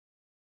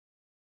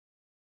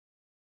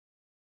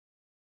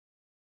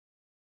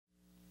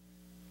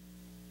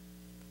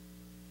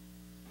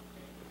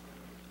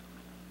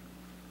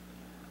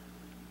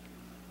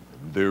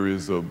There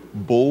is a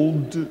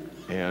bold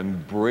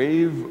and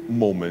brave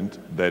moment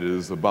that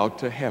is about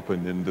to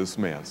happen in this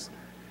Mass.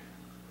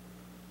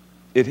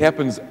 It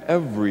happens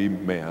every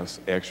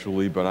Mass,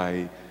 actually, but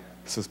I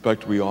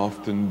suspect we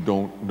often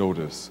don't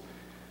notice.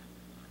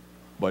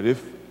 But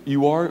if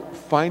you are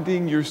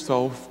finding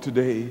yourself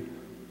today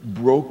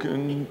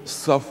broken,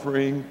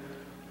 suffering,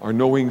 or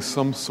knowing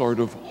some sort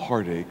of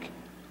heartache,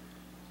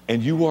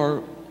 and you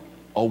are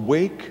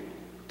awake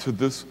to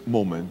this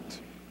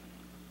moment,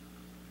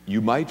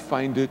 you might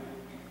find it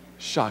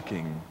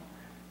shocking.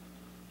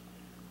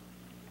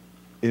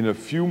 In a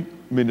few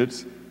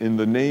minutes, in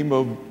the name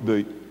of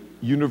the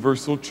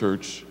Universal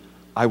Church,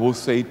 I will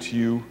say to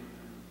you,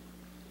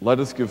 let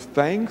us give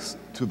thanks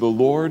to the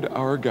Lord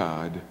our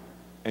God.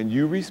 And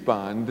you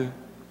respond,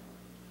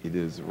 it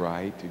is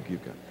right to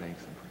give God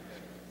thanks and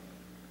praise.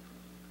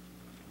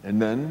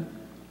 And then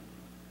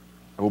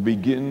I will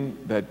begin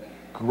that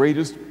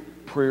greatest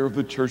prayer of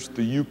the church,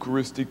 the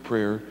Eucharistic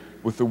prayer,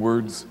 with the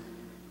words,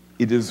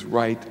 it is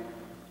right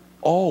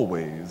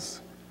always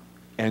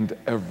and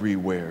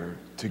everywhere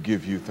to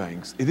give you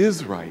thanks. It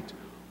is right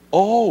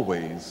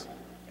always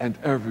and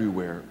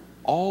everywhere,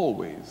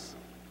 always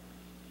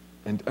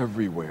and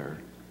everywhere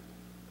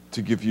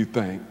to give you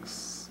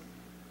thanks.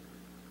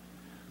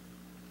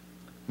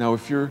 Now,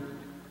 if you're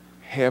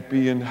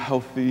happy and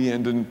healthy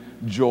and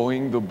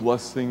enjoying the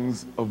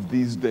blessings of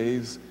these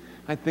days,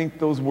 I think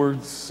those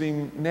words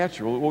seem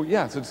natural. Well,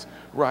 yes, it's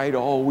right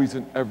always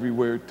and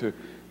everywhere to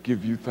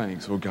give you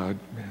thanks, oh God.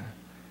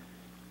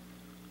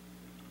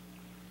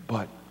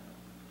 But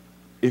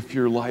if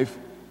your life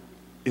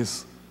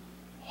is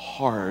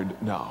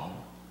hard now,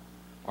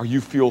 or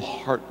you feel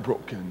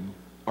heartbroken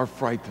or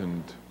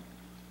frightened,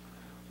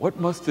 what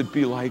must it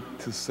be like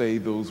to say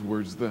those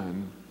words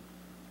then?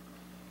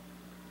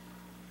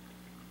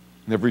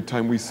 And every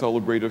time we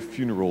celebrate a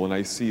funeral and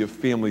I see a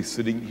family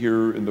sitting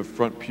here in the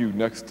front pew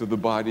next to the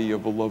body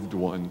of a loved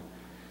one,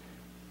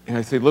 and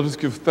I say, let us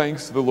give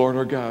thanks to the Lord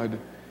our God,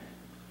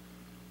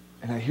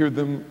 and I hear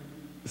them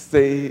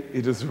say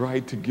it is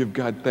right to give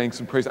God thanks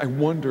and praise, I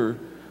wonder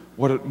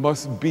what it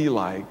must be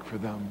like for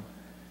them.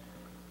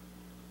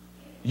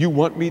 You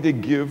want me to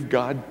give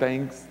God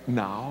thanks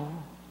now?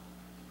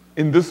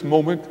 In this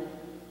moment,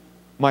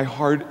 my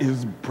heart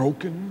is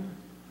broken.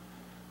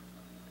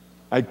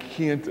 I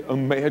can't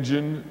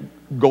imagine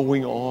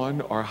going on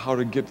or how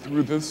to get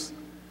through this,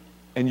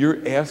 and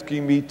you're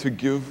asking me to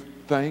give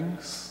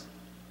thanks?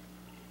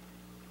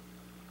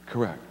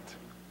 Correct.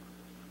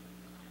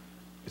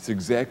 It's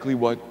exactly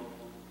what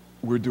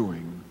we're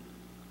doing.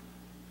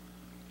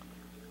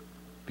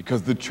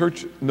 Because the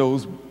church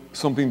knows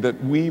something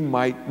that we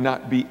might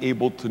not be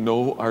able to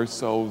know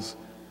ourselves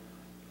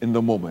in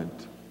the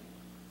moment.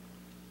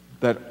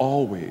 That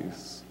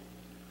always,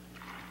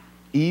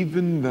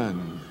 even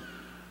then,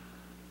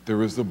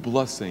 there is a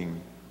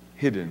blessing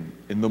hidden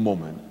in the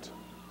moment.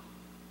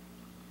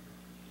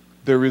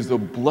 There is a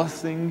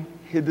blessing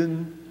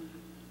hidden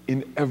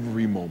in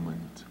every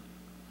moment.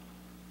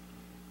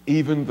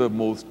 Even the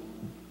most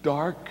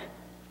dark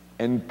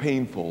and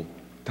painful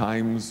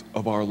times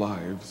of our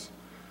lives.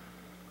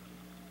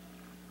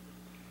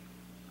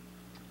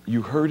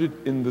 You heard it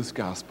in this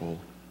gospel,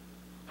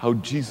 how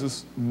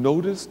Jesus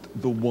noticed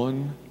the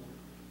one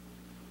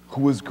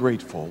who was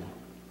grateful,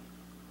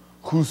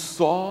 who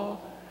saw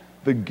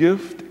the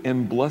gift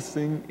and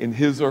blessing in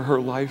his or her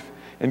life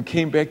and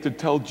came back to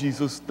tell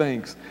Jesus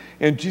thanks.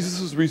 And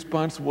Jesus'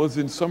 response was,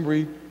 in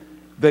summary,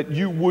 that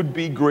you would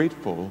be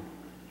grateful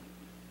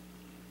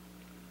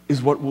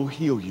is what will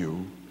heal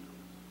you.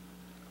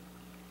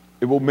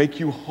 It will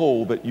make you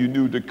whole that you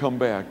knew to come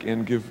back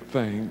and give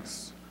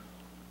thanks.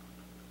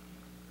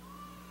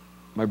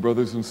 My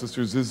brothers and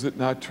sisters, is it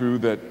not true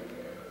that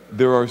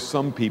there are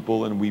some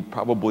people, and we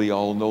probably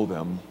all know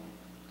them,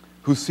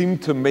 who seem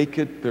to make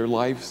it their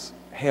life's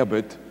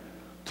habit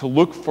to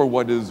look for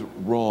what is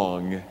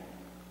wrong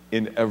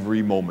in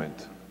every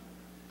moment?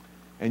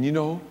 And you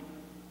know,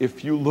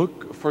 if you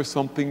look for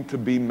something to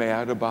be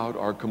mad about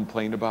or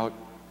complain about,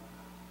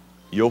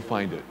 you'll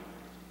find it.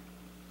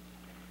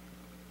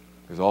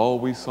 There's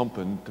always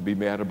something to be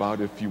mad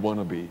about if you want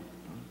to be.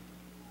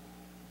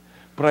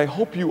 But I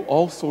hope you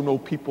also know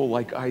people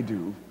like I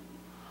do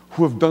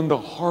who have done the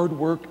hard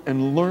work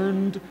and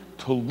learned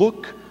to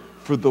look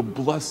for the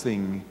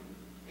blessing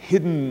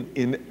hidden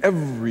in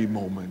every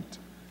moment,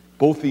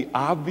 both the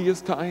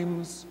obvious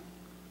times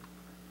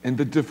and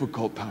the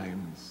difficult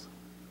times.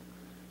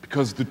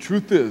 Because the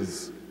truth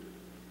is,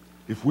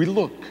 if we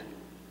look,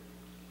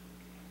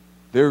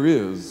 there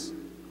is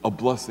a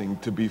blessing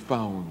to be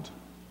found.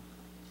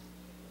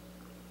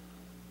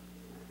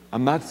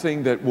 I'm not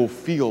saying that we'll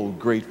feel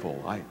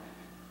grateful.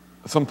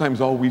 Sometimes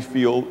all we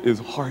feel is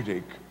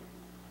heartache.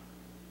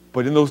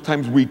 But in those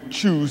times, we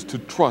choose to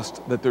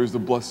trust that there's a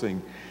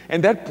blessing.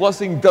 And that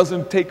blessing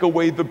doesn't take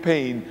away the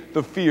pain,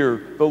 the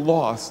fear, the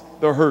loss,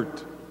 the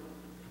hurt.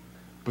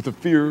 But the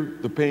fear,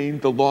 the pain,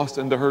 the loss,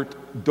 and the hurt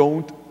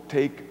don't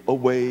take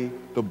away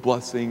the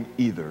blessing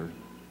either.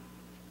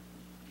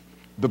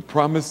 The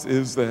promise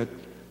is that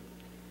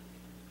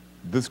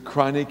this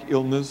chronic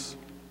illness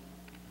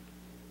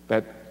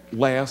that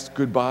last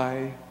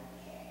goodbye,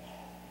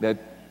 that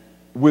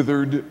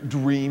withered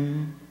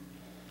dream,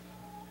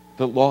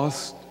 the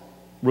lost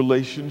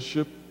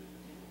relationship,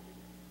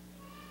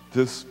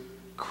 this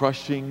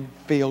crushing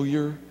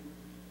failure,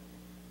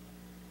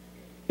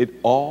 it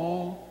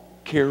all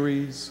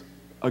carries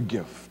a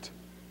gift.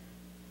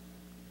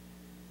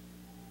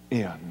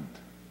 And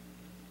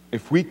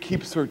if we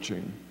keep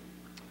searching,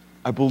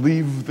 I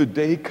believe the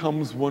day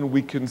comes when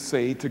we can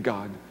say to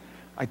God,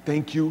 I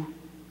thank you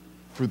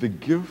for the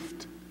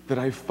gift that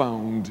I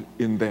found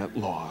in that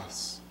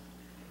loss.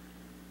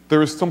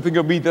 There is something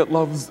of me that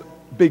loves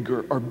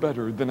bigger or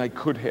better than I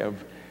could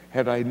have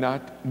had I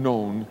not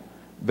known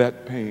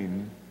that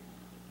pain.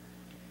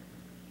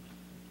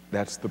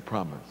 That's the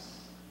promise.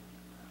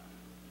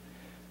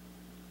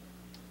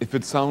 If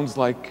it sounds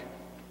like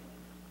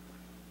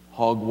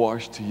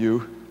hogwash to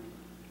you,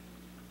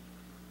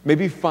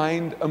 maybe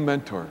find a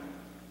mentor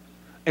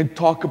and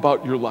talk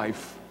about your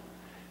life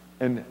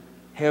and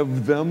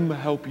have them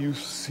help you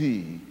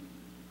see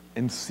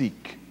and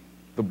seek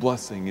the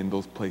blessing in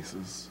those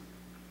places.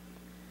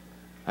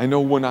 I know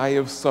when I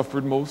have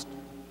suffered most,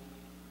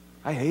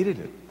 I hated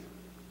it.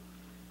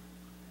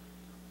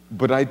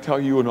 But I tell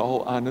you in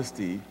all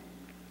honesty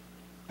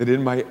that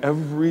in my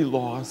every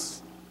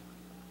loss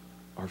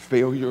or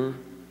failure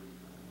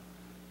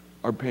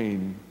or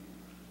pain,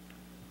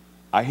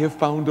 I have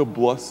found a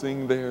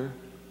blessing there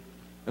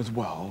as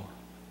well.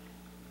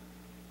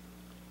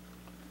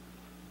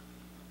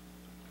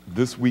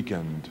 This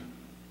weekend,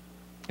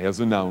 as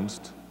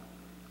announced,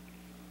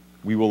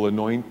 we will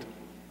anoint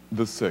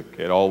the sick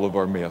at all of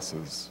our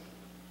masses.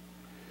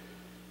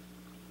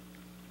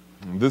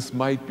 This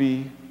might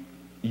be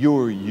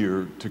your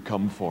year to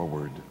come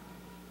forward,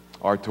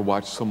 or to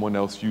watch someone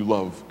else you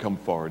love come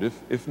forward.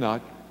 If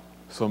not,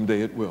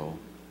 someday it will.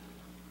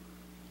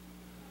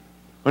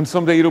 And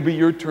someday it'll be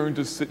your turn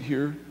to sit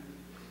here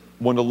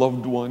when a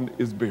loved one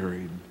is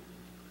buried,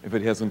 if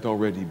it hasn't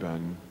already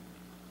been.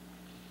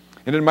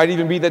 And it might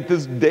even be that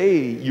this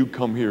day you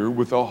come here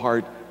with a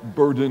heart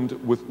burdened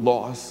with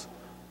loss,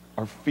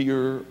 or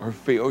fear, or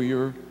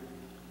failure,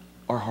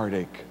 or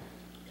heartache.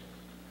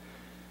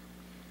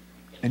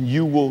 And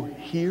you will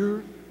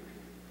hear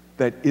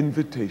that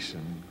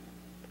invitation.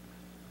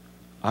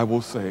 I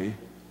will say,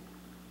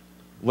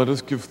 let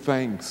us give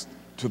thanks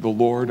to the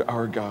Lord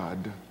our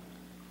God.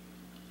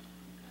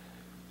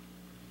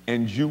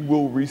 And you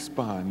will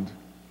respond,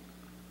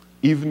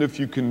 even if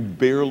you can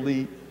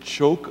barely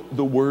choke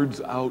the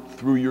words out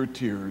through your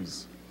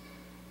tears.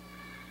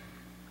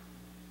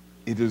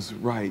 It is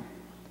right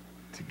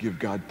to give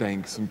God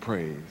thanks and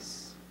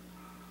praise.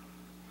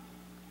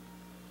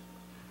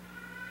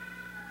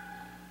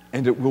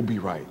 And it will be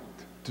right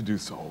to do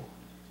so.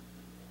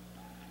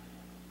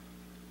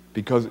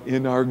 Because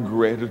in our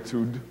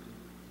gratitude,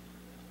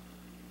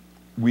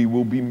 we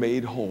will be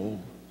made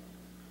whole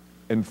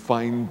and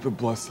find the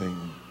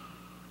blessing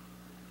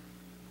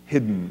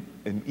hidden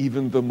in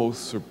even the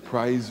most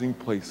surprising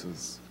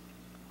places.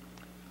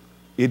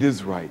 It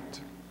is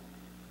right,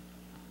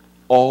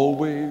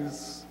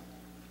 always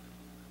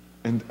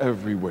and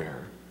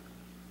everywhere,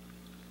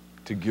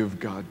 to give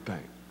God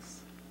thanks.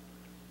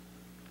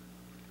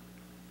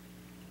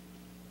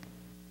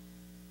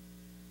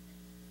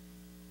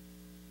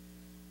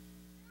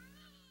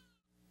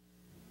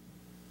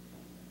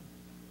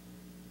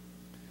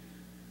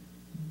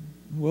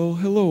 Well,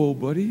 hello,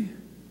 old buddy.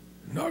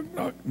 Knock,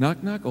 knock.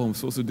 Knock, knock. Oh, I'm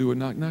supposed to do a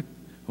knock, knock?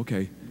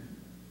 Okay.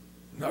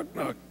 Knock,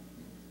 knock.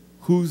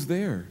 Who's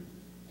there?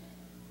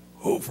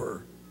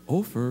 Ophir.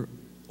 Ophir?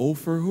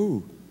 Ophir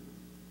who?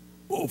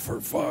 Ophir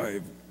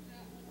 5.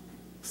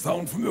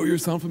 Sound familiar,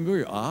 sound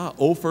familiar. Ah,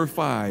 Ophir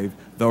 5,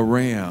 the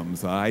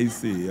Rams. I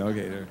see.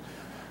 Okay. There.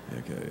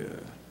 Okay.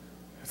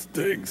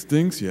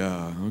 Stinks?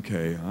 Yeah.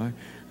 Okay.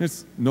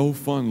 It's no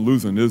fun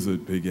losing, is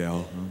it, Big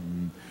Al?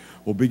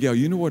 Well, Big Al,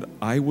 you know what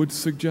I would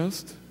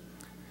suggest?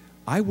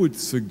 I would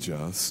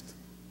suggest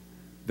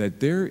that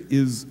there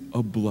is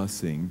a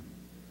blessing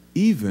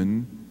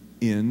even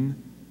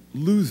in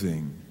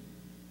losing.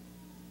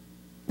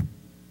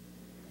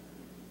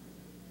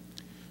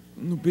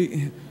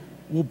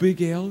 Well,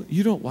 Big Al,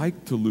 you don't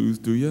like to lose,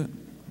 do you?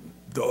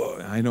 Duh,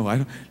 I know.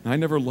 I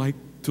never like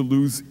to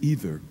lose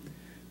either.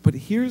 But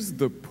here's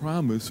the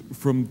promise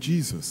from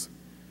Jesus,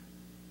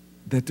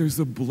 that there's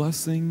a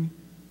blessing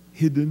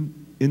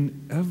hidden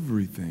in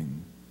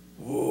everything.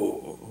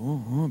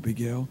 Whoa,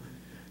 Big Al.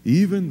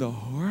 Even the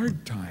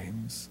hard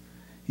times,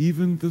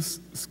 even the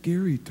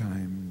scary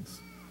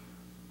times.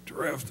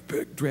 Draft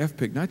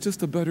pick, not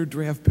just a better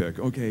draft pick,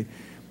 okay?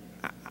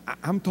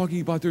 I'm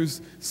talking about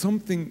there's some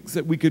things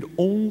that we could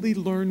only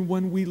learn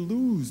when we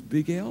lose,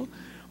 Big Al,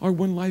 or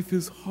when life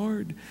is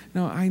hard.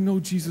 Now, I know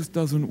Jesus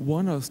doesn't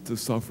want us to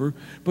suffer,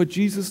 but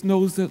Jesus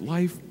knows that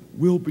life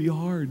will be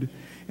hard,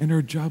 and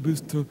our job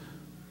is to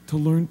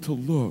learn to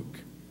look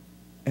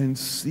and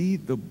see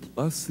the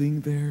blessing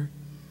there,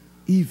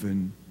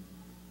 even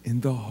in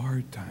the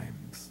hard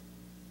times.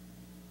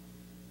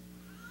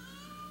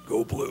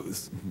 Go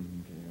Blues.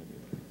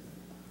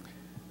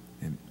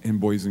 And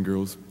boys and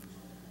girls,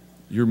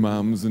 your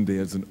moms and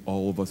dads and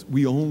all of us,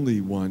 we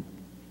only want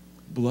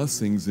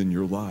blessings in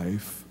your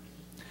life.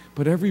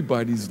 But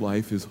everybody's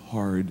life is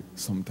hard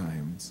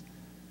sometimes.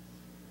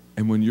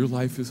 And when your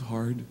life is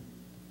hard,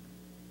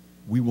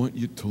 we want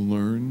you to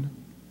learn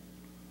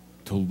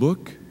to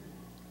look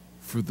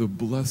for the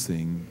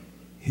blessing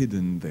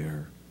hidden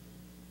there,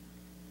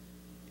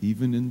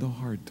 even in the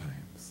hard times.